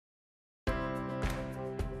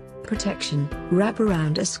protection, wrap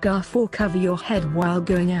around a scarf or cover your head while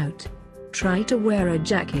going out. Try to wear a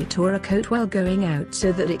jacket or a coat while going out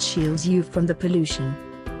so that it shields you from the pollution.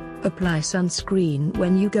 Apply sunscreen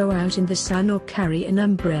when you go out in the sun or carry an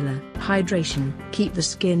umbrella. Hydration: keep the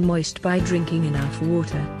skin moist by drinking enough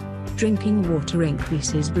water. Drinking water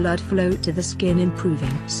increases blood flow to the skin,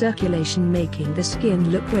 improving circulation, making the skin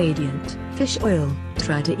look radiant. Fish oil: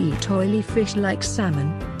 try to eat oily fish like salmon,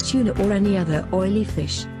 tuna or any other oily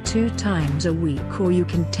fish 2 times a week, or you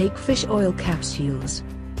can take fish oil capsules.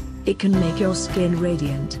 It can make your skin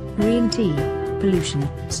radiant. Green tea: pollution,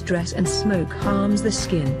 stress and smoke harms the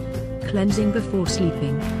skin. Cleansing before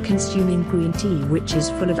sleeping: consuming green tea, which is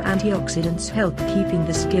full of antioxidants, help keeping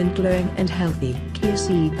the skin glowing and healthy. Chia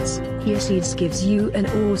seeds: chia seeds gives you an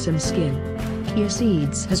awesome skin. Chia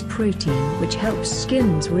seeds has protein which helps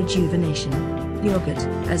skin's rejuvenation. Yogurt: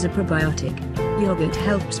 as a probiotic, yogurt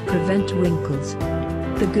helps prevent wrinkles.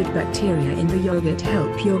 The good bacteria in the yogurt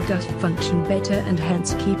help your gut function better and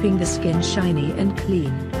hence keeping the skin shiny and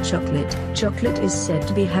clean. Chocolate: chocolate is said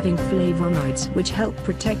to be having flavonoids which help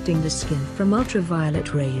protecting the skin from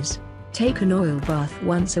ultraviolet rays. Take an oil bath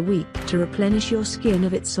once a week to replenish your skin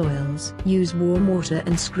of its oils. Use warm water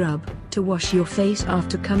and scrub to wash your face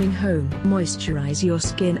after coming home. Moisturize your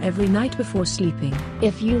skin every night before sleeping.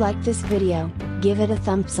 If you like this video, give it a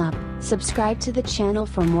thumbs up, subscribe to the channel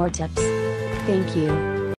for more tips. Thank you.